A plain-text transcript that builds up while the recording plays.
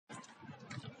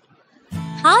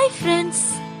Hi friends,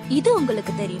 இது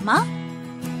உங்களுக்கு தெரியுமா?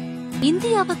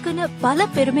 இந்தியாவுக்குன்னு பல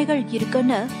பெருமைகள்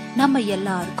இருக்குன்னு நம்ம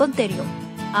எல்லாருக்கும் தெரியும்.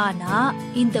 ஆனா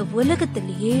இந்த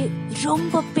உலகத்திலேயே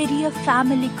ரொம்ப பெரிய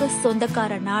ஃபேமிலிக்கு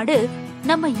சொந்தக்கார நாடு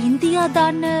நம்ம இந்தியா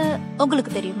தான்.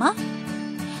 உங்களுக்கு தெரியுமா?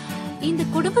 இந்த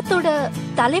குடும்பத்தோட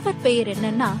தலைவர் பெயர்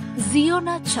என்னன்னா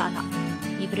ஜியோனா சானா.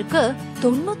 இவருக்கு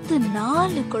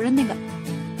 94 குழந்தைங்க.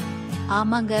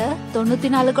 ஆமாங்க,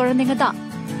 94 குழந்தைங்க தான்.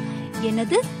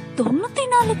 என்னது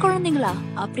 94 குழந்தைங்களா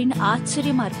அப்படின்னு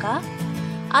ஆச்சரியமா இருக்கா?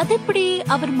 அது எப்படி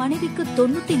அவர் மனைவிக்கு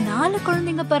 94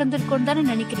 குழந்தைங்க பிறந்திருக்கும் தானே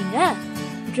நினைக்கிறீங்க?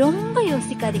 ரொம்ப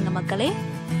யோசிக்காதீங்க மக்களே.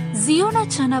 ஜியோனா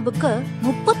சானாவுக்கு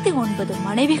 39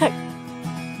 மனைவிகள்.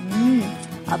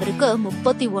 அவருக்கு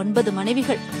 39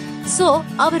 மனைவிகள். சோ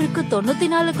அவருக்கு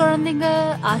 94 குழந்தைங்க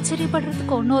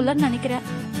ஆச்சரியப்படுறதுக்கு ஒன்னும் இல்லைன்னு நினைக்கிறேன்.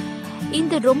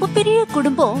 இந்த ரொம்ப பெரிய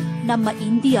குடும்பம் நம்ம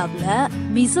இந்தியாவுல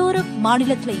மிசோரம்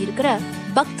மாநிலத்துல இருக்கிற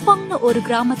பக்த்வாங்னு ஒரு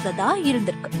கிராமத்துல தான்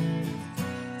இருந்திருக்கு.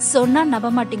 சொன்னா நம்ப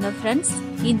மாட்டீங்க ஃப்ரெண்ட்ஸ்,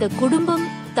 இந்த குடும்பம்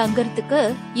தங்கறதுக்கு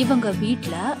இவங்க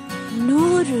வீட்ல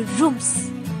 100 ரூம்ஸ்.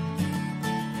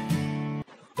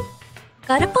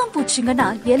 கரப்பாம்பூச்சிங்கன்னா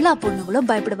எல்லா பொண்ணுங்களும்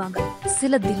பயப்படுவாங்க.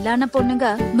 சில தில்லான பொண்ணுங்க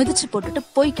மிதிச்சு போட்டுட்டு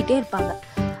போய்கிட்டே இருப்பாங்க.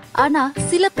 ஆனா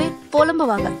சில பேர்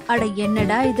புலம்புவாங்க, அட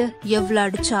என்னடா இது, எவ்வளவு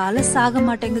அடிச்சாலும் சாக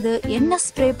மாட்டேங்குது, என்ன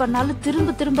ஸ்ப்ரே பண்ணாலும்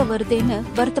திரும்ப திரும்ப வருதேன்னு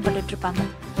வருத்தப்பட்டு இருப்பாங்க.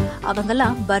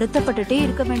 அவங்கெல்லாம் வருத்தப்பட்டுட்டே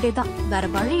இருக்க வேண்டியதான், வேற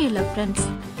வழி இல்ல ஃப்ரெண்ட்ஸ்.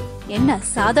 என்ன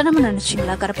சாதாரணமா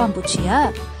நினைச்சீங்களா கரப்பாம்பூச்சிய?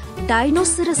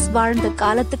 டைனோசரஸ் வாழ்ந்த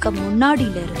காலத்துக்கு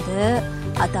முன்னாடியில இருந்து,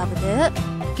 அதாவது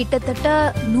கிட்டத்தட்ட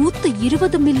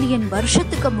 120 மில்லியன்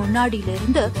வருஷத்துக்கு முன்னாடியில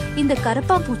இருந்து இந்த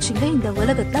கரப்பாம்பூச்சிங்க இந்த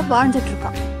உலகத்துல வாழ்ந்துட்டு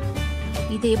இருக்கான்.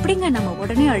 இது எப்படிங்க நம்ம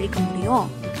உடனே அழிக்க முடியும்?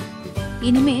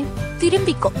 இனிமே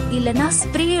திரும்பிக்கோ இல்லனா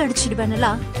ஸ்ப்ரே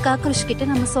அடிச்சிடுவேன்லாம் காக்ரோச் கிட்ட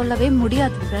நம்ம சொல்லவே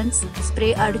முடியாது ஃப்ரெண்ட்ஸ். ஸ்ப்ரே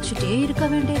அடிச்சுட்டே இருக்க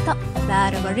வேண்டியதுதான்,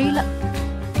 வேற வழியில.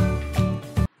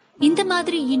 இந்த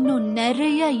மாதிரி இன்னும்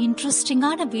நிறைய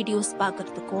இன்ட்ரெஸ்டிங்கான வீடியோஸ்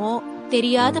பாக்குறதுக்கும்,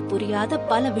 தெரியாத புரியாத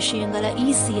பல விஷயங்களை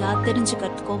ஈஸியா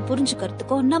தெரிஞ்சுக்கிறதுக்கும்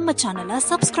புரிஞ்சுக்கிறதுக்கும் நம்ம சேனலை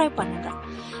சப்ஸ்கிரைப் பண்ணுங்க.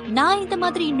 நான் இந்த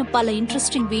மாதிரி இன்னும் பல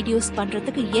இன்ட்ரெஸ்டிங் வீடியோஸ்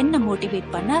பண்றதுக்கு என்ன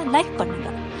மோட்டிவேட் பண்ண லைக் பண்ணுங்க,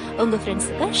 உங்க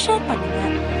ஃப்ரெண்ட்ஸுக்கு ஷேர் பண்ணுங்க.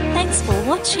 தேங்க்ஸ் ஃபார்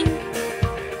வாட்சிங்.